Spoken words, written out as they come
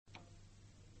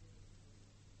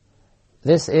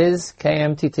This is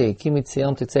KMTT, Ki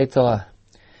Mitzion Tetzei Torah.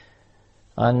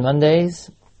 On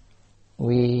Mondays,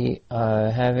 we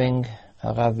are having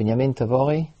Harav Binyamin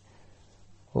Tavori,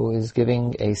 who is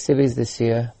giving a civis this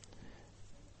year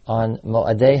on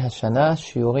Mo'adei Hashana,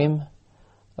 Shiurim,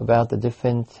 about the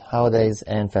different holidays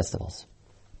and festivals.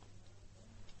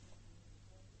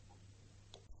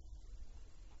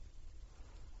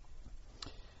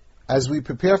 As we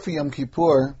prepare for Yom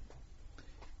Kippur,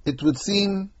 it would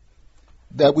seem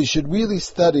that we should really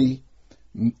study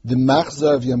the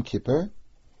Machzor of Yom Kippur,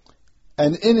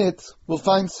 and in it we'll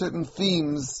find certain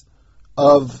themes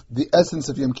of the essence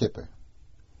of Yom Kippur.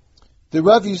 The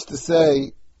Rav used to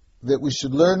say that we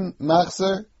should learn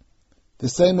Machzor the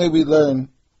same way we learn,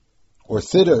 or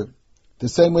Siddur, the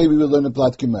same way we will learn a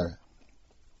Blat Gemara.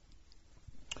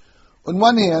 On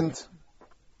one hand,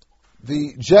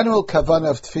 the general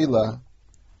kavanah of tefillah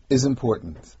is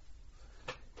important.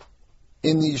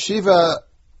 In the Yeshivat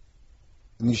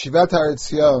Har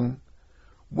Etzion,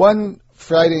 one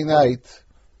Friday night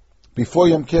before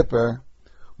Yom Kippur,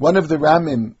 one of the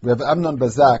Ramim, Rav Amnon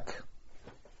Bazak,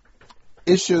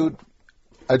 issued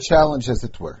a challenge, as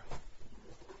it were.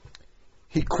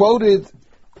 He quoted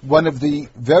one of the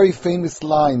very famous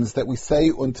lines that we say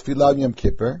on Tefillah Yom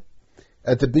Kippur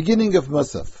at the beginning of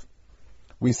Musaf.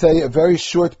 We say a very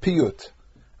short piyut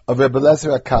of Rebbe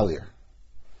Eliezer HaKalir.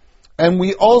 And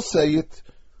we all say it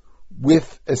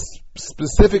with a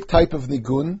specific type of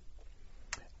nigun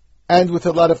and with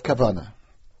a lot of kavanah.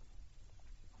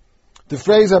 The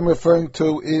phrase I'm referring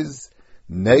to is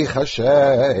Nei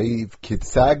chashev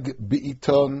kitzag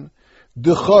bi'iton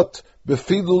duchot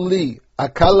befilu li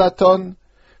akalaton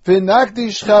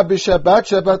v'nakdishcha b'shabbat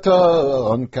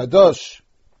shabbaton kadosh.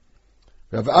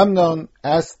 Rav Amnon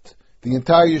asked the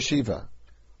entire yeshiva,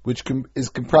 which is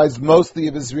comprised mostly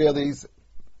of Israelis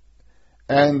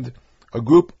and a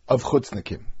group of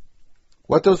chutznikim.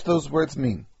 What does those words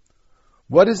mean?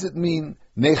 What does it mean,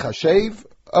 nechashev?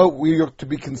 Oh, we are to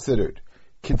be considered.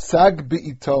 Kitzag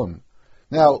bi'iton.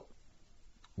 Now,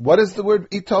 what does the word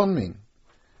iton mean?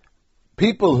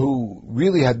 People who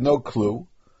really had no clue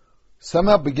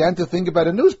somehow began to think about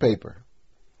a newspaper.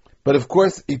 But of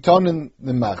course, iton in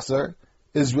the Machzor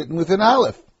is written with an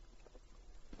aleph.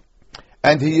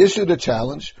 And he issued a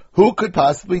challenge. Who could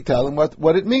possibly tell him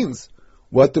what it means?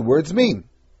 What the words mean?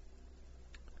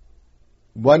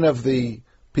 One of the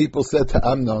people said to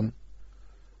Amnon,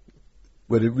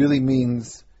 what it really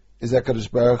means is that HaKadosh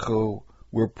Baruch Hu,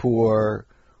 we're poor,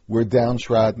 we're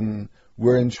downtrodden,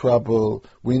 we're in trouble,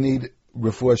 we need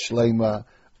refuah shlema.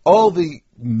 All the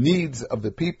needs of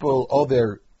the people, all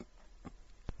their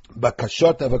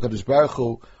bakashot of HaKadosh Baruch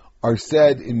Hu are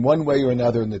said in one way or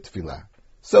another in the tefillah.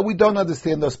 So we don't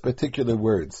understand those particular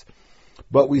words,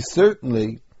 but we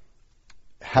certainly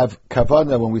have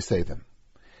kavanah when we say them.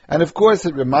 And of course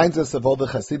it reminds us of all the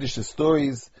Hasidic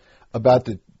stories about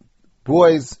the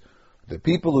boys, the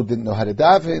people who didn't know how to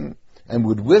daven, and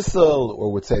would whistle,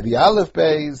 or would say the Aleph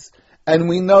Beis, and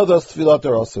we know those tefillot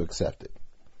are also accepted.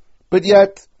 But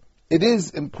yet, it is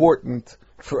important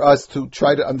for us to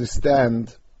try to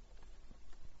understand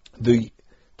the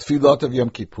tefillot of Yom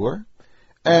Kippur,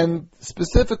 and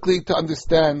specifically to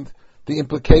understand the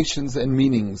implications and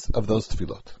meanings of those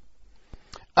tefillot.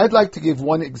 I'd like to give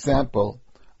one example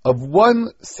of one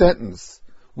sentence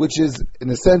which is, in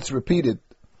a sense, repeated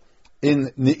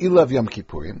in Ne'ilah of Yom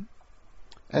Kippurim,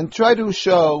 and try to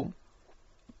show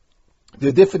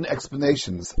the different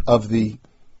explanations of the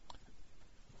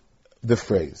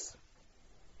phrase.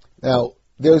 Now,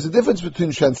 there's a difference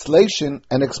between translation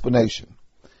and explanation.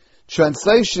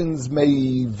 Translations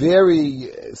may vary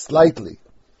slightly,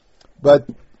 but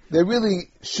there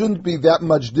really shouldn't be that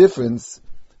much difference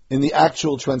in the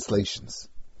actual translations.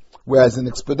 Whereas in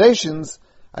explanations,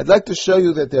 I'd like to show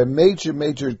you that there are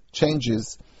major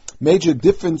changes, major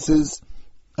differences,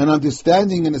 and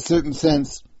understanding in a certain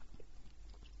sense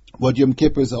what Yom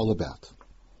Kippur is all about.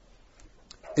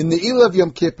 In the Ne'ilah of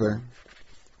Yom Kippur,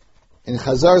 in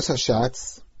Chazaras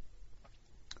Hashatz,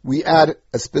 we add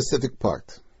a specific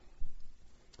part.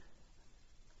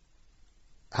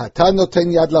 Hatan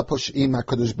noten yad laposh'im,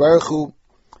 HaKadosh Baruch Hu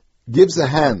gives a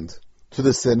hand to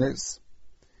the sinners.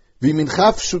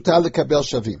 V'mincha pshuta lekabel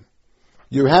shavim.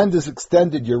 Your hand is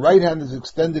extended, your right hand is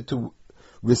extended to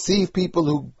receive people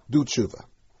who do tshuva.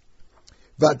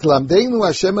 V'atlamdeinu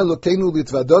Hashem Elokeinu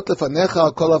litvadot lefanecha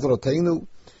al kol avroteinu.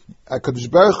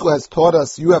 HaKadosh Baruch Hu has taught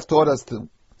us, you have taught us to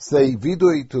say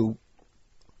vidui, to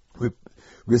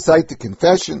recite the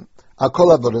confession, al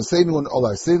kol avroteinu, and all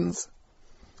our sins.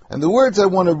 And the words I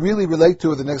want to really relate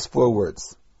to are the next four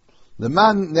words.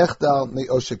 Leman nechdal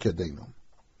me'oshek yadeinu.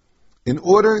 In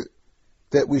order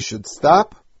that we should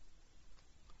stop?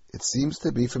 It seems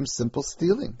to be from simple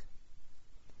stealing.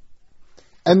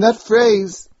 And that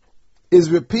phrase is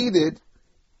repeated,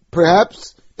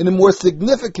 perhaps in a more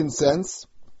significant sense,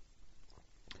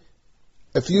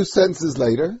 a few sentences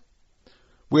later,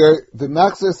 where the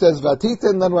Machzor says,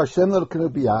 "Vatiten lanu Hashem l'Elokeinu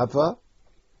b'Ahava."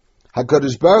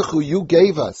 HaKadosh Baruch Hu, you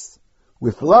gave us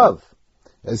with love,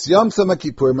 as Yom Tzom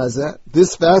Kippur Mazeh,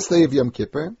 this fast day of Yom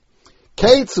Kippur,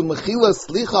 Keitz u'Mechila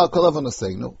Slicha al Kol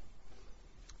Avonoseinu.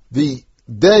 The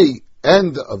day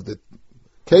end of the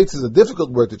Keitz is a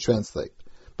difficult word to translate,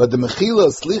 but the Mechila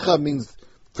Slicha means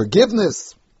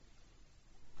forgiveness.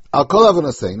 Al Kol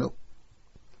Avonoseinu.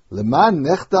 Leman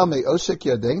nechta me'oshek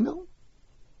yadeinu,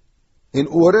 in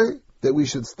order that we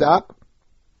should stop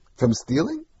from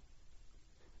stealing.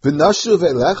 V'nashuv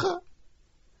elecha,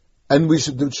 and we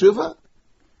should do tshuva.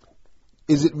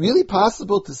 Is it really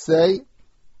possible to say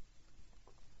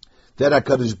that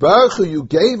HaKadosh Baruch Hu, you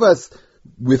gave us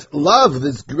with love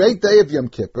this great day of Yom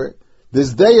Kippur,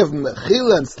 this day of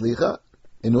Mechila and Slicha,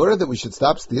 in order that we should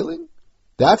stop stealing?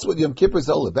 That's what Yom Kippur is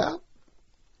all about?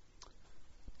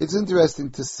 It's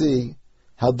interesting to see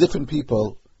how different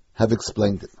people have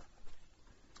explained it.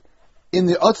 In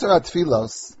the Otzar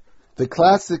HaTfilos, the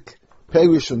classic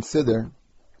Perush and Siddur,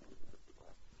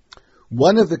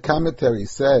 one of the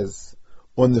commentaries says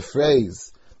on the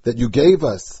phrase that you gave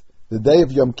us the day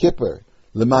of Yom Kippur,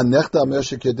 Leman nechta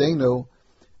me'oshek yadeinu,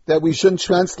 that we shouldn't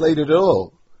translate it at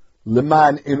all,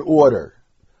 Leman in order,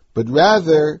 but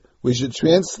rather we should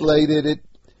translate it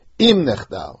im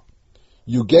nechdal.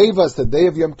 You gave us the day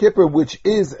of Yom Kippur, which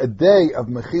is a day of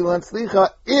Mechila and Slicha,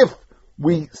 if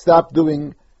we stop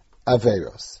doing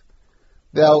Averos.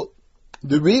 Now,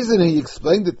 the reason he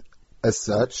explained it as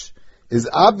such is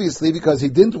obviously because he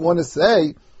didn't want to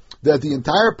say that the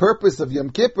entire purpose of Yom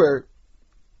Kippur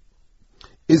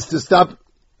is to stop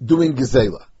doing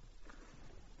Gezela.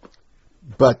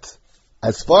 But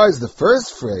as far as the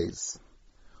first phrase,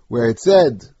 where it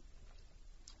said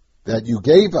that you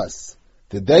gave us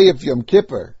the day of Yom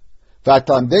Kippur,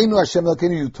 V'atamdeinu Hashem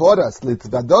Elokeinu, you taught us,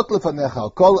 Litzvadot lefanecha al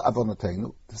kol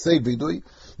avonoteinu, to say vidui,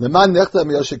 Leman nechta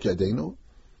me'oshek yadeinu.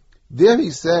 There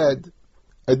he said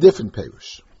a different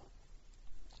perush.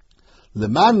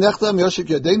 Leman nechta me'oshek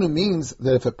yadeinu means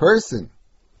that if a person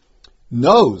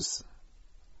knows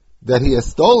that he has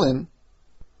stolen,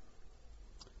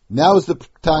 now is the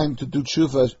time to do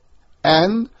tshuva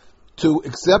and to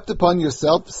accept upon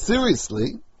yourself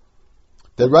seriously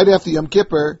that right after Yom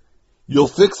Kippur, you'll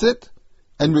fix it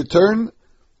and return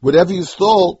whatever you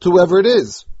stole to whoever it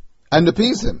is and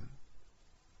appease him.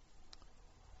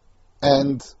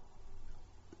 And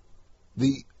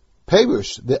the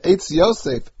Perush, the Eitz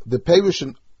Yosef, the Perush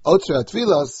in Otzar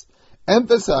HaTfilos,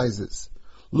 emphasizes,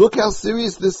 look how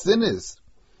serious this sin is,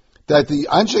 that the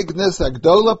Anshe Knesset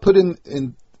Agdola put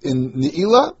in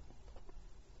Ne'ilah,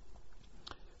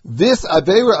 this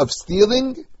Aveira of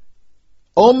stealing,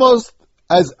 almost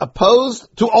as opposed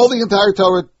to all the entire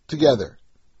Torah together.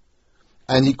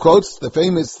 And he quotes the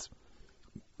famous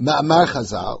Ma'amar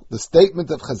Chazal, the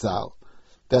statement of Chazal,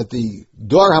 that the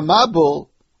Dor HaMabul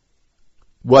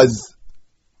was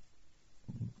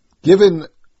given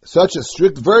such a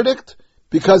strict verdict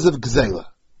because of Gzela.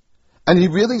 And he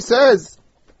really says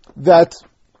that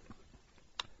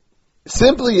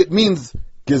simply it means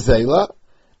Gzela,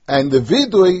 and the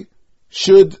Vidui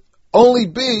should only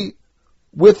be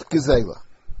with Gezela,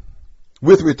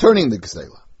 with returning the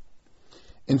Gezela.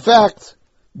 In fact,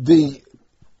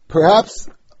 perhaps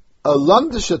a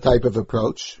Lamdisha type of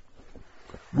approach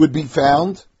would be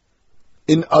found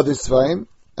in other Sfarim,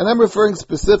 and I'm referring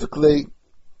specifically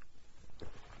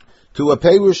to a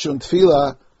Perush and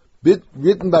Tefillah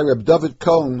written by Reb David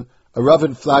Cohen, a Rav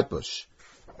in Flatbush,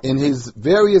 in his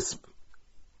various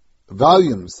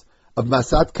volumes of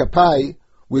Masat Kapai,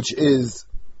 which is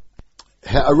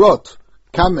Ha'arot,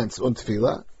 comments on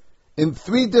Tefillah, in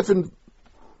 3 different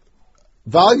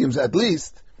volumes at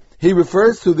least, he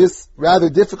refers to this rather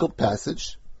difficult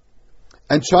passage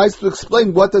and tries to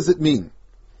explain what does it mean.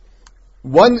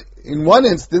 In one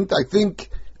instant, I think,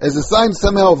 as a sign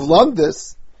somehow of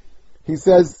Lumdis, he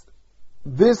says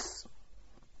this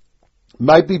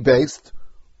might be based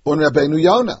on Rabbeinu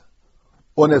Yonah,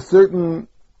 on a certain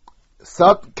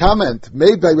comment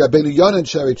made by Rabbeinu Yonah in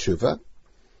Shari Tshuva,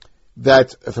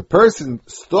 that if a person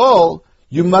stole,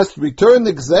 you must return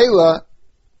the Gzela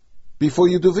before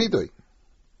you do Vidui.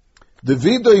 The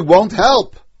Vidui won't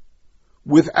help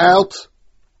without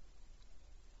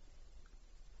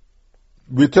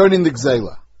returning the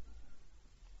Gzela.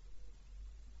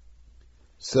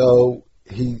 So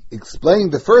he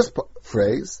explained the first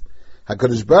phrase,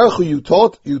 HaKadosh Baruch Hu, you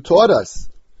taught us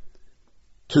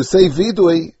to say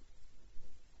vidui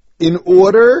in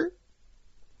order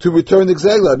to return the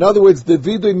gzela. In other words, the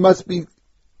vidui must be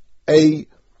a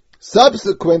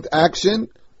subsequent action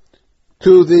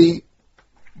to the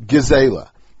gezela.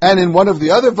 And in one of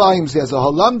the other volumes, he has a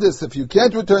halamdis. If you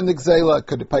can't return the gzela,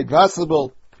 could it be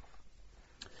possible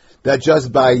that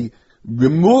just by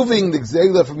removing the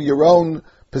gzela from your own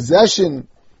possession,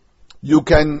 you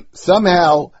can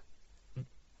somehow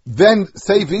then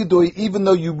say vidui, even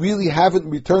though you really haven't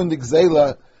returned the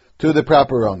gzela to the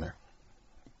proper owner?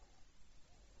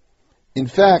 In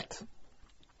fact,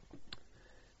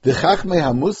 the Chachmei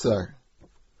HaMusar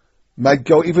might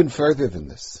go even further than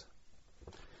this.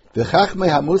 The Chachmei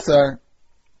HaMusar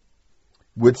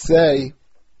would say,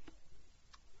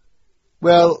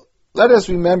 well, let us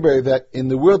remember that in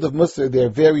the world of Musar, there are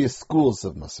various schools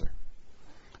of Musar.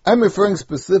 I'm referring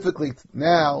specifically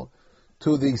now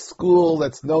to the school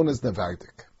that's known as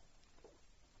Nevardik.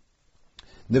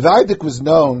 Nevardik was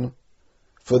known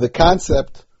for the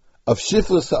concept of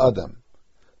Shiflus Ha'adam,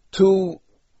 to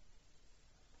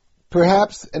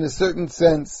perhaps in a certain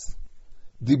sense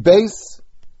debase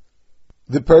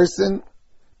the person,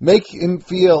 make him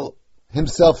feel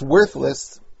himself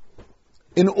worthless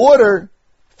in order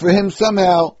for him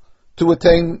somehow to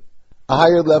attain a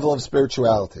higher level of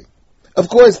spirituality. Of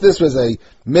course, this was a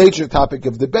major topic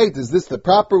of debate. Is this the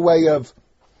proper way of,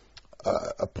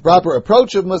 a proper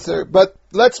approach of Musar? But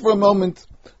let's for a moment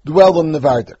dwell on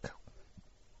Nevardik.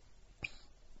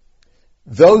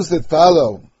 Those that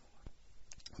follow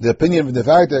the opinion of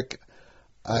Nevardik,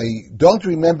 I don't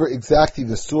remember exactly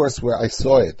the source where I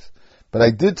saw it, but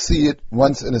I did see it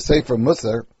once in a Sefer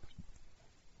Musar,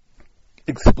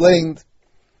 explained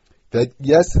that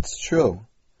yes, it's true.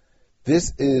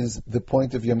 This is the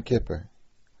point of Yom Kippur.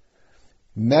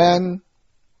 Man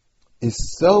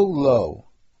is so low,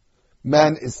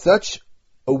 man is such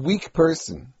a weak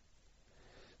person,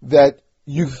 that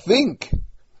you think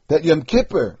that Yom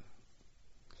Kippur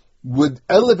would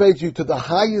elevate you to the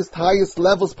highest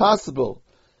levels possible.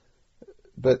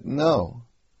 But no.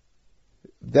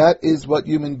 That is what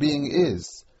human being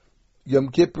is. Yom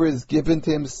Kippur is given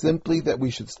to him simply that we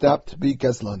should stop to be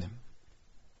gazlanim.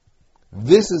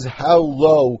 This is how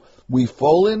low we've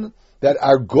fallen, that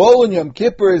our goal in Yom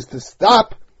Kippur is to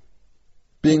stop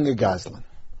being a gazlan.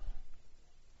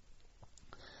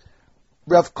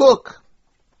 Rav Kook,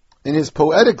 in his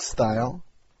poetic style,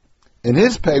 in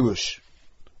his Perush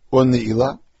on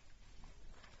Ne'ilah,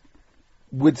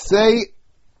 would say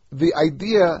the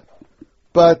idea,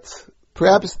 but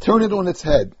perhaps turn it on its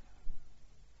head.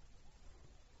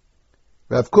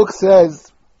 Rav Kook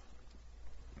says,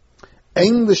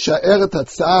 you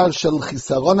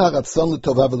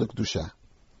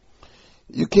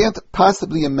can't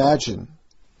possibly imagine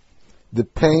the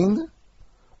pain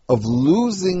of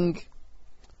losing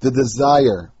the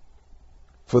desire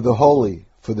for the holy,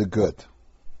 for the good.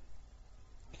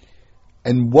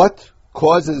 And what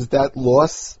causes that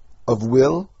loss of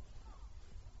will?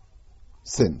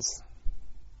 Sins.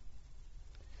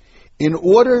 In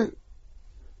order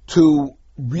to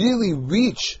really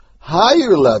reach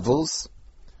higher levels,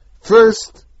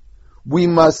 first, we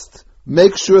must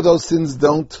make sure those sins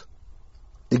don't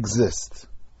exist.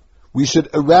 We should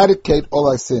eradicate all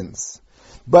our sins.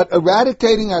 But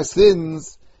eradicating our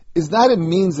sins is not a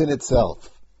means in itself,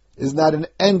 is not an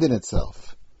end in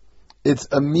itself. It's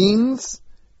a means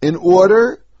in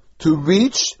order to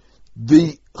reach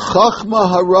the Chachma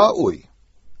Hara'ui,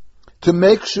 to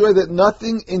make sure that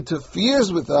nothing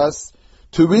interferes with us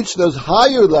to reach those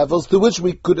higher levels to which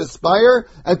we could aspire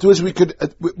and to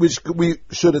which we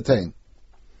should attain.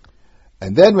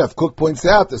 And then Rav Kook points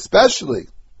out, especially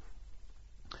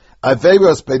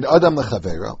Averos ben Adam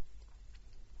lechavero,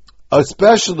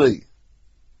 especially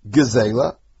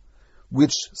Gezela,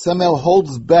 which somehow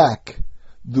holds back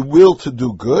the will to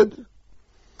do good,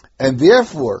 and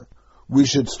therefore we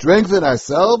should strengthen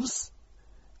ourselves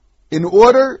in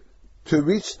order to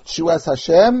reach Shuas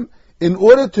Hashem, in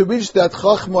order to reach that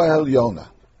Chachma Elyona.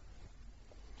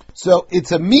 So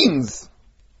it's a means,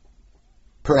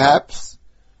 perhaps,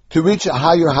 to reach a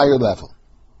higher level.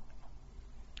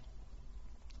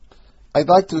 I'd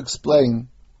like to explain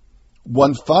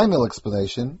one final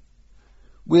explanation,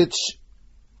 which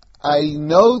I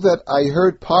know that I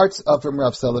heard parts of from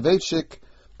Rav Soloveitchik,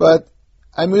 but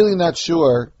I'm really not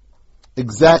sure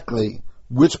exactly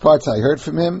which parts I heard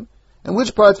from him, and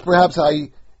which parts perhaps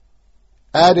I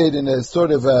added in a sort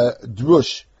of a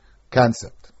drush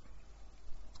concept.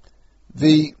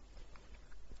 In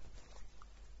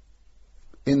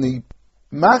the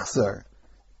machzor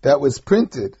that was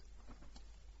printed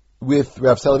with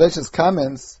Rav Soloveitchik's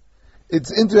comments,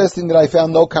 It's interesting that I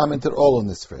found no comment at all on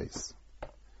this phrase.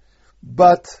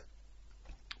 But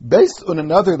based on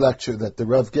another lecture that the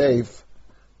Rav gave,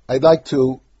 I'd like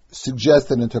to suggest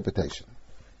an interpretation.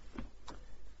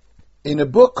 In a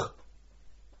book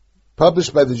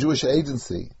published by the Jewish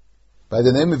Agency by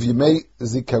the name of Yemei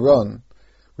Zikaron,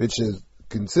 which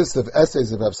consists of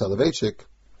essays of Rav Soloveitchik,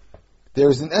 there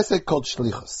is an essay called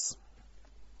Shlichus.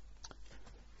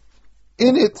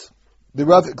 In it, the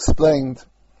Rav explained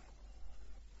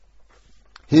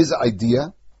his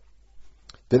idea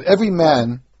that every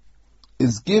man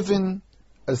is given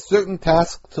a certain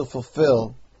task to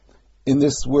fulfill in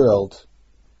this world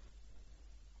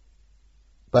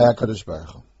by HaKadosh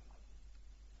Baruch Hu.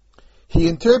 He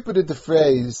interpreted the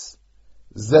phrase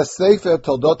Zeh Sefer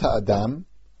Toldot HaAdam,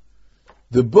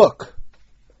 the book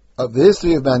of the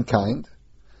history of mankind,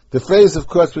 the phrase, of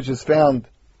course, which is found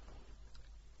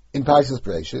in Parshas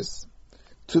Bereishis,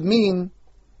 to mean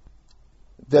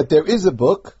that there is a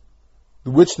book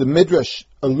which the Midrash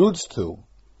alludes to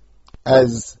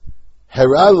as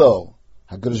Heralo,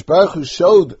 HaKadosh Baruch Hu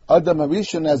showed Adam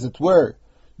HaRishon, as it were,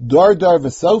 Dardar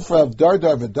v'Sofra,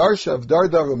 Dardar v'Darsha,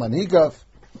 Dardar v'Manhigav.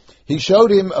 He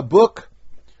showed him a book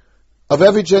of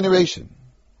every generation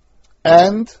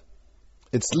and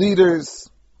its leaders,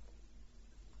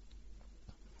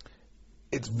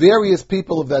 its various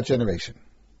people of that generation.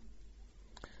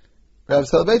 Rav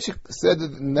Soloveitchik said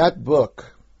that in that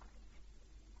book,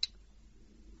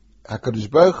 HaKadosh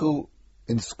Baruch Hu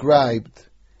inscribed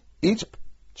each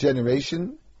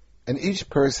generation and each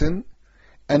person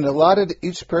and allotted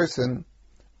each person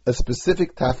a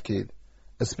specific tafkid,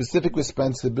 a specific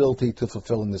responsibility to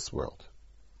fulfill in this world.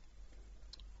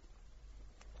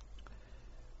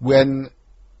 When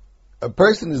a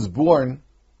person is born,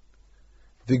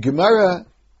 the Gemara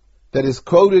that is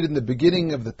quoted in the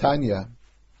beginning of the Tanya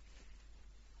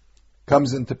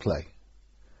comes into play.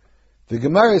 The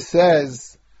Gemara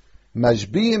says,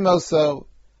 Mashbi'im also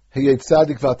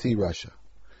heyetzadik v'ati rasha.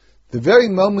 The very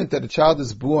moment that a child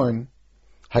is born,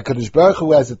 HaKadosh Baruch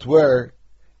Hu, as it were,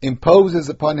 imposes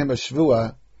upon him a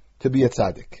shvuah to be a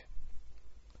tzaddik.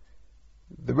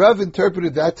 The Rav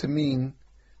interpreted that to mean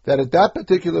that at that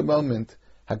particular moment,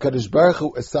 HaKadosh Baruch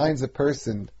Hu assigns a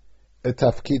person a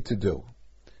tafkid to do,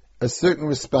 a certain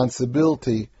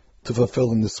responsibility to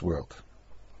fulfill in this world.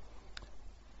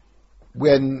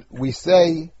 When we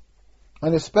say,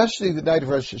 and especially the night of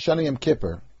Rosh Hashanah Yom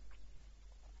Kippur,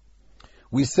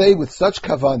 we say with such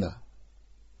kavana,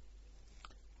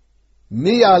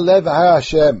 Mi alev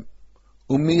Hashem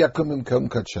umi yakum imkom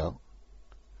kadsho.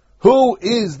 Who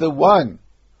is the one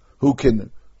who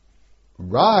can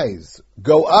rise,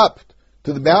 go up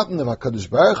to the mountain of HaKadosh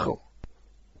Baruch Hu?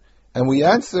 And we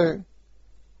answer,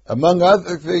 among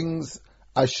other things,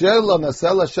 Asher lo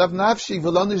nasel hashav nafshi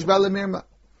v'lo nishba lemirma.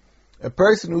 A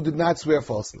person who did not swear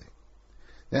falsely.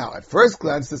 Now, at first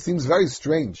glance, this seems very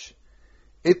strange.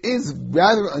 It is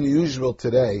rather unusual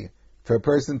today for a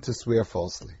person to swear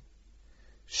falsely.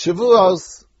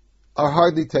 Shavuos are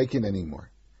hardly taken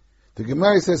anymore. The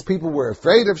Gemara says people were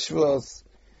afraid of Shavuos,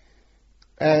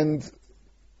 and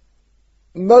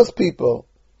most people,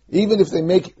 even if they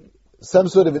make some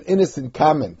sort of an innocent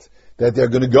comment that they're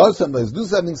going to go somewhere, do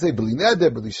something, say B'li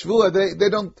Neder, B'li Shvuah, they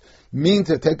don't mean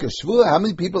to take a Shvuah. How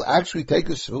many people actually take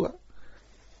a Shvuah?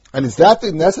 And is that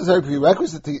the necessary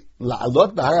prerequisite to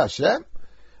La'alot B'har Hashem?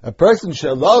 A person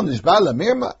Shalom Nishba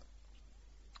Lamirma?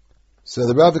 So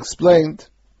the Rav explained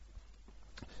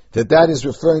that is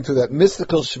referring to that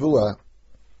mystical Shvuah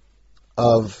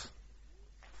of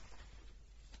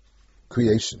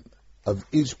creation, of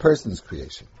each person's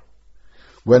creation.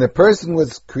 When a person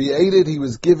was created, he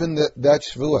was given that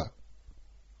Shvuah.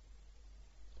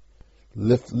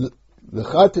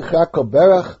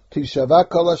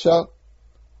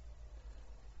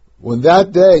 When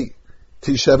that day,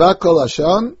 Tishava Kol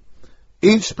Hashon,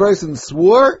 each person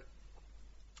swore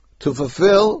to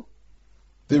fulfill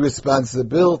the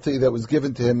responsibility that was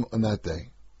given to him on that day.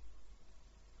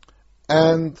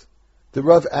 And the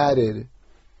Rav added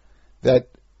that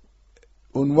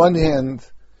on one hand,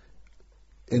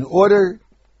 in order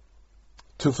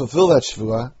to fulfill that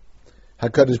Shvuah,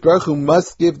 HaKadosh Baruch Hu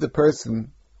must give the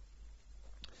person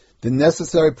the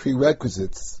necessary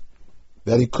prerequisites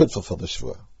that he could fulfill the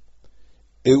Shvuah.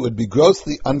 It would be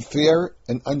grossly unfair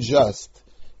and unjust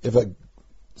if a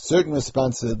certain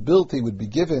responsibility would be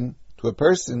given to a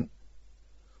person,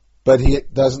 but he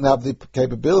doesn't have the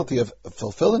capability of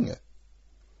fulfilling it.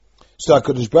 So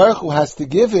HaKadosh Baruch Hu has to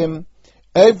give him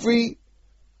every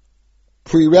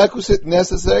prerequisite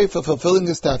necessary for fulfilling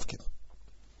this tafkid.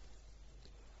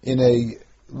 In a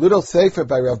little sefer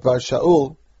by Rav Bar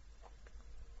Shaul,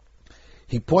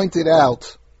 he pointed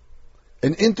out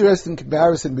an interesting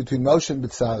comparison between Moshe and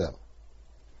Bezalel.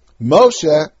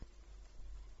 Moshe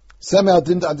somehow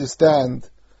didn't understand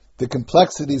the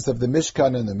complexities of the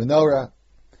Mishkan and the Menorah,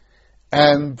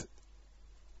 and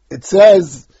it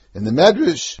says in the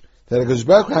Medrash that HaKadosh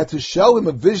Baruch Hu had to show him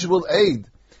a visual aid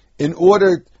in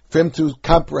order for him to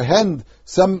comprehend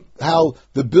somehow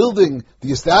the building,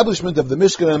 the establishment of the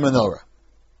Mishkan and Menorah.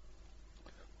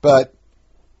 But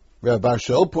Rabbi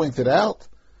Shaul pointed out,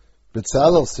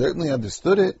 Bezalel certainly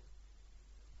understood it.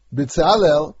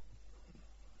 Bezalel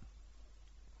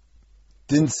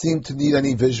didn't seem to need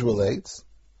any visual aids.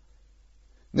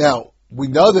 Now, we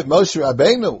know that Moshe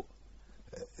Rabbeinu,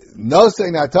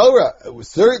 Nosei Torah,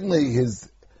 certainly his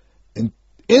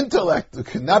intellect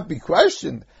could not be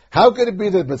questioned. How could it be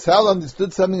that Bezalel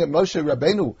understood something that Moshe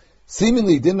Rabbeinu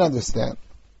seemingly didn't understand?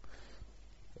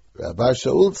 Rabbi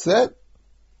Shaul said,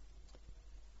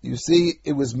 you see,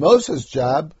 it was Moshe's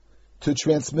job to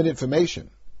transmit information.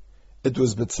 It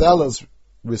was Bezalel's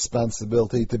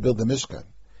responsibility to build the Mishkan.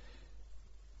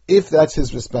 If that's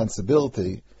his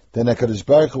responsibility, then HaKadosh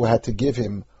Baruch Hu had to give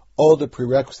him all the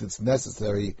prerequisites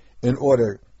necessary in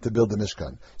order to build the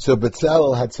Mishkan. So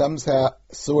Bezalel had some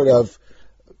sort of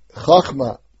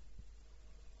chachma,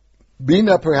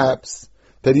 bina perhaps,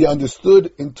 that he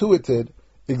understood, intuited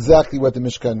exactly what the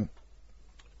Mishkan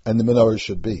and the menorah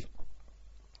should be.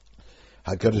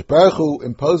 HaKadosh Baruch Hu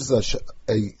imposes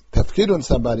a tafkid on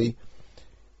somebody,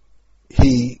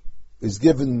 he is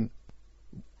given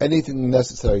anything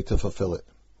necessary to fulfill it.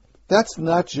 That's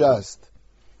not just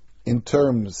in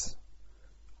terms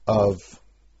of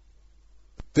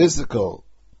physical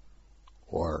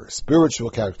or spiritual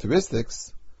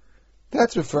characteristics,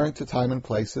 that's referring to time and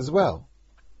place as well.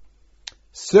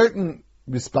 Certain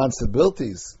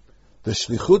responsibilities, the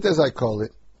shlichut as I call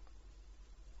it,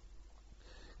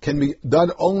 can be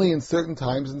done only in certain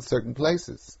times and certain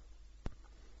places.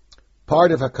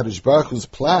 Part of HaKadosh Baruch Hu's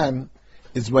plan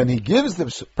is when he gives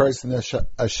the person a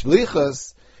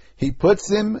shlichus, he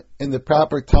puts him in the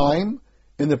proper time,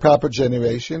 in the proper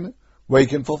generation, where he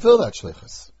can fulfill that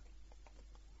shlichus.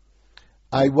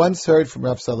 I once heard from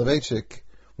Rav Soloveitchik,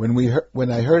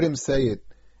 when I heard him say it,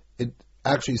 it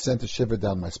actually sent a shiver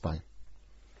down my spine.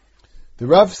 The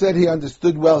Rav said he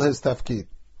understood well his tafkid.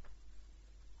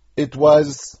 It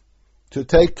was to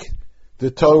take the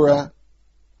Torah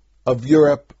of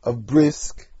Europe, of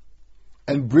Brisk,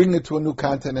 and bring it to a new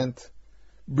continent,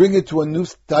 bring it to a new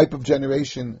type of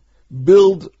generation,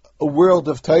 build a world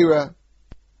of Torah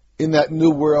in that new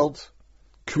world,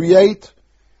 create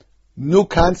new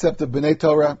concept of B'nai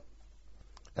Torah.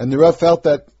 And the Rav felt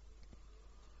that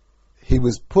he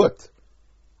was put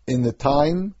in the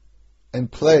time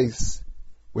and place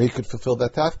where he could fulfill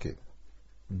that tafkid.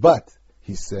 But,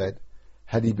 he said,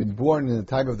 had he been born in the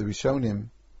time of the Rishonim,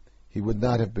 he would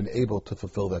not have been able to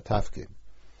fulfill that tafkid.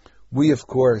 We, of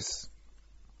course,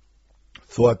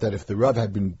 thought that if the Rav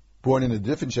had been born in a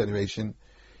different generation,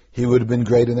 he would have been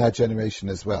great in that generation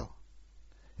as well.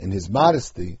 In his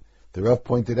modesty, the Rav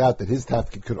pointed out that his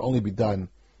tafkid could only be done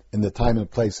in the time and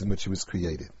place in which he was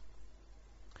created.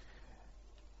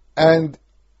 And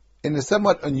in a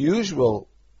somewhat unusual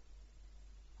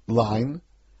line,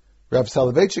 Rav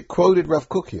Soloveitchik quoted Rav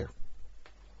Kook here.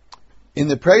 In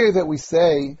the prayer that we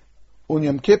say, on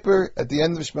Yom Kippur, at the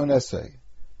end of Shemona Esrei,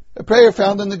 a prayer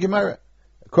found in the Gemara.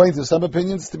 According to some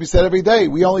opinions, to be said every day.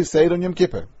 We only say it on Yom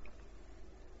Kippur.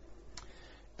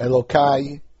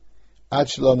 Elokai, ad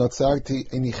shelo notzarti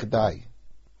eini chadai.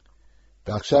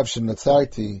 V'achshav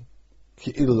shenotzarti,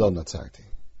 ki'ilu lo notzarti.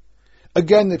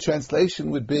 Again, the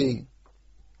translation would be,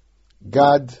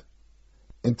 God,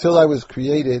 until I was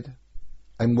created,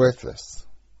 I'm worthless.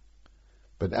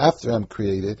 But after I'm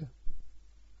created,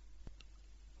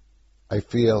 I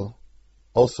feel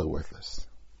also worthless.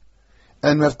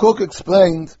 And Rav Kook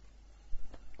explained,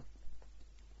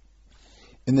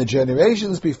 in the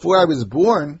generations before I was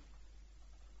born,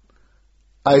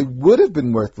 I would have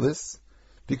been worthless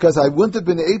because I wouldn't have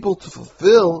been able to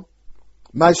fulfill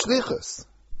my shlichus.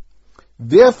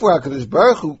 Therefore, HaKadosh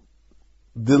Baruch Hu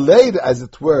delayed, as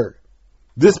it were,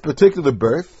 this particular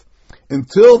birth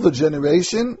until the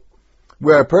generation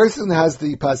where a person has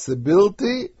the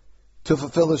possibility to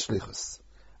fulfill a shlichus.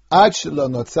 Ad shelo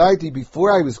notzarti,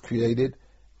 before I was created,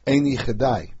 eini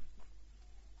chadai.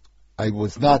 I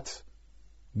was not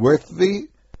worthy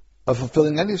of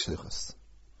fulfilling any shlichus.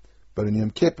 But in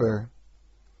Yom Kippur,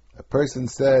 a person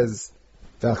says,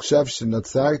 v'achshav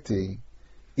shenotzarti,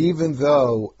 even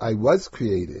though I was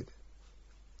created,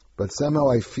 but somehow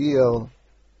I feel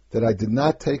that I did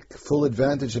not take full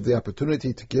advantage of the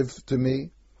opportunity to give to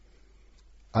me,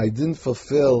 I didn't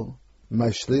fulfill my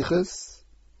shlichus,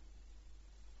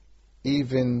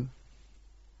 even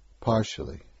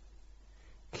partially.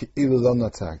 Ki'ilu lo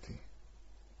natzarti.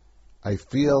 I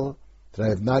feel that I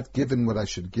have not given what I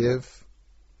should give.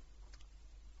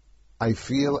 I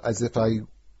feel as if I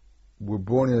were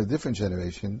born in a different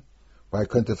generation where I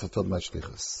couldn't have fulfilled my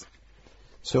shlichus.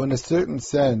 So in a certain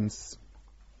sense,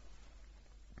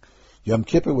 Yom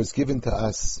Kippur was given to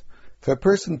us for a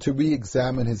person to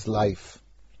re-examine his life,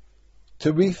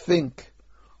 to rethink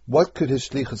what could his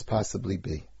shlichus possibly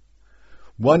be.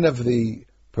 One of the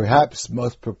perhaps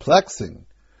most perplexing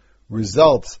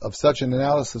results of such an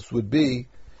analysis would be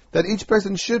that each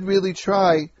person should really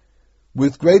try,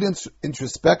 with great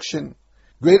introspection,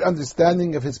 great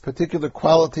understanding of his particular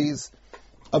qualities,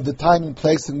 of the time and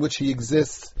place in which he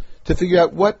exists, to figure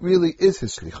out what really is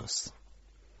his shlichus.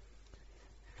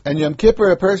 And Yom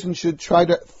Kippur, a person should try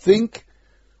to think,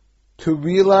 to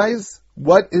realize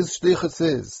what his shlichus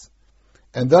is.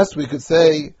 And thus we could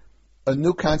say a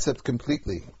new concept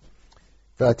completely.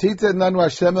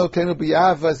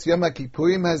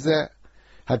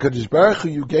 HaKadosh Baruch Hu,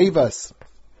 you gave us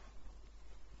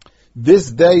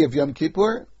this day of Yom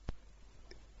Kippur.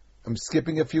 I'm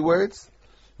skipping a few words.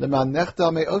 Now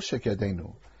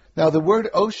the word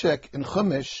oshek in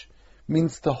Chumash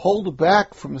means to hold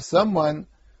back from someone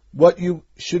what you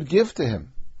should give to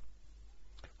him.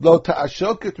 Lo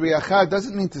ta'ashok et riacha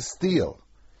doesn't mean to steal.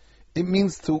 It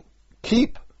means to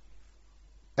keep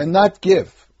and not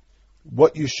give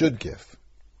what you should give.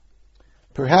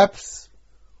 Perhaps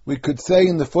we could say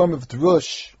in the form of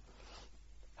drush,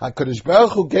 HaKadosh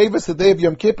Baruch Hu gave us the day of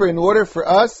Yom Kippur in order for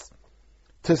us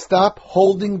to stop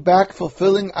holding back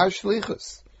fulfilling our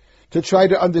shlichus, to try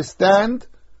to understand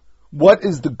what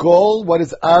is the goal, what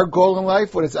is our goal in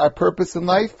life, what is our purpose in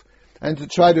life, and to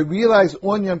try to realize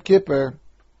on Yom Kippur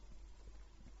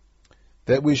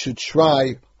that we should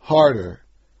try harder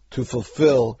to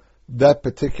fulfill that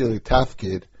particular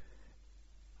tafkid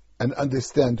and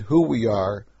understand who we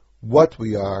are, what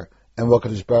we are, and what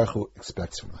Kadosh Baruch Hu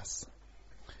expects from us.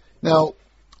 Now,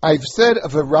 I've said a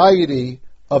variety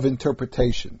of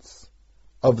interpretations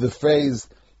of the phrase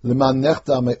L'man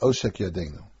nechta me'oshek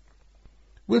yadenu.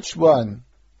 Which one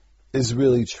is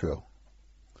really true?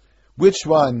 Which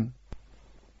one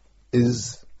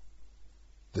is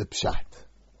the pshat?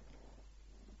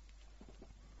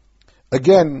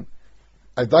 Again,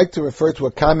 I'd like to refer to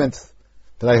a comment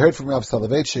that I heard from Rav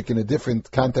Soloveitchik in a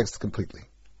different context completely.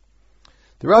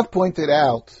 The Rav pointed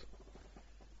out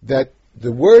that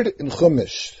the word in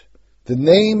Chumash, the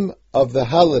name of the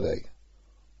holiday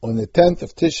on the 10th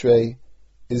of Tishrei,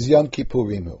 is Yom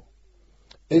Kippurimu.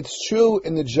 It's true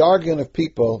in the jargon of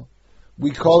people,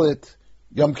 we call it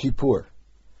Yom Kippur.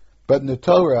 But in the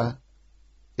Torah,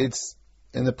 it's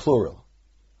in the plural,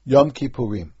 Yom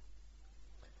Kippurim.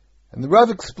 And the Rav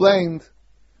explained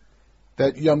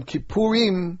that Yom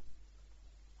Kippurim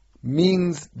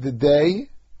means the day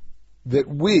that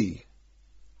we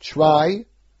try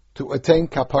to attain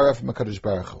kapara from HaKadosh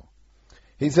Baruch Hu.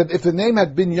 He said if the name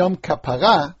had been Yom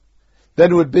Kapara,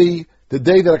 then it would be the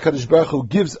day that HaKadosh Baruch Hu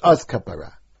gives us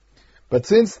kapara. But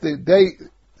since the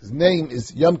day's name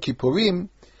is Yom Kippurim,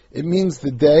 it means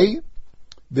the day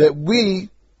that we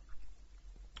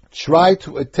try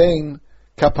to attain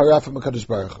kapara from HaKadosh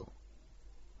Baruch Hu.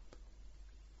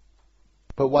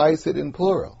 But why is it in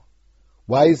plural?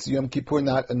 Why is Yom Kippur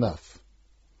not enough?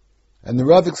 And the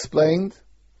Rav explained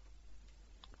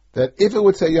that if it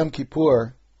would say Yom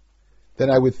Kippur, then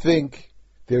I would think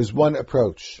there's one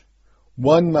approach,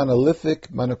 one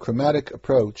monolithic, monochromatic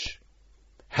approach,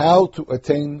 how to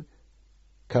attain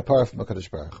kapara from HaKadosh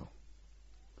Baruch Hu.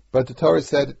 But the Torah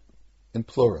said in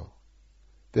plural.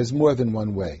 There's more than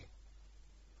one way.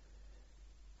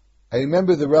 I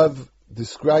remember the Rav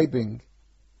describing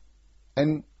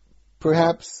and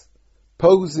perhaps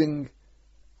posing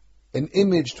an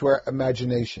image to our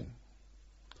imagination.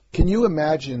 Can you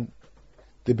imagine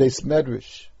the Beis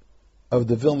Medrash of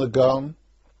the Vilna Gaon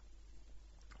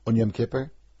on Yom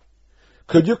Kippur?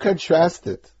 Could you contrast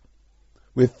it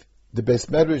with the Beis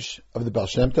Medrash of the Baal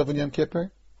Shem Tov on Yom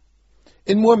Kippur?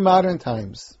 In more modern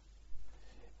times,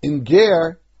 in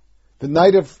Ger, the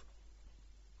night of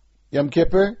Yom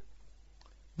Kippur,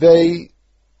 they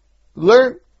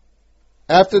learn,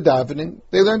 after davening,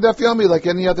 they learn Daf Yomi like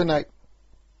any other night.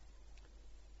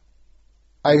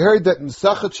 I heard that in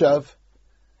Sachachav,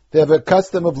 they have a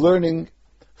custom of learning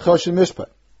Choshen Mishpat.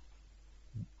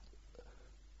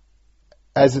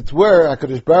 As it were,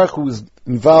 HaKadosh Baruch Hu is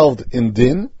involved in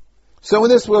Din, so in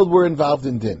this world we're involved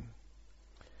in Din.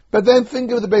 But then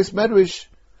think of the Beis Medrash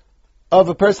of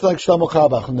a person like Shlomo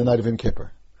Carlebach on the night of Yom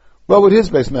Kippur. What would his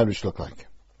Beis Medrash look like?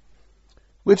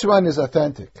 Which one is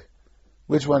authentic?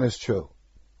 Which one is true?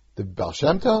 The The Baal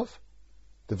Shem Tov,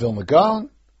 the Vilna Gaon,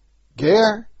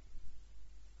 Ger,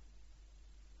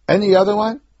 any other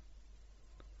one?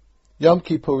 Yom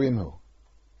Kippurimu.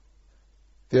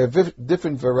 There are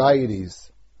different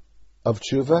varieties of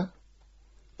tshuva.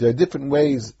 There are different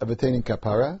ways of attaining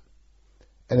kapara,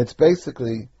 and it's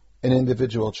basically an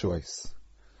individual choice.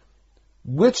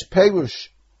 Which perush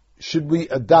should we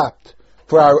adopt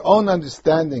for our own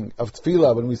understanding of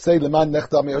tefillah when we say Leman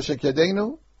Nechtal Me'oshek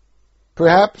Yadeinu?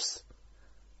 Perhaps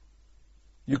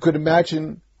you could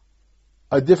imagine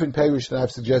a different perush than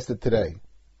I've suggested today.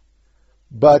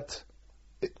 But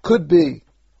it could be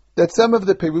that some of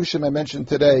the perushim I mentioned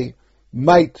today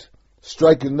might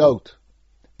strike a note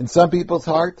in some people's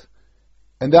heart,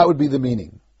 and that would be the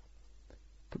meaning.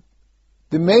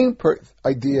 The main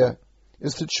idea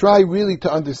is to try really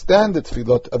to understand the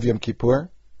tefillot of Yom Kippur,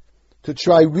 to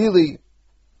try really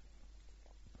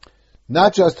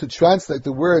not just to translate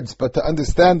the words, but to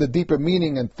understand the deeper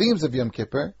meaning and themes of Yom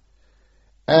Kippur.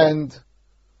 And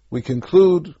we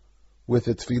conclude with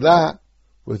the tefillah,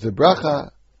 with the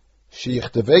bracha,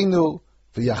 Sheyichtavenu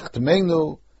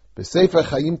v'yachtmenu b'sefer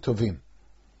chayim tovim.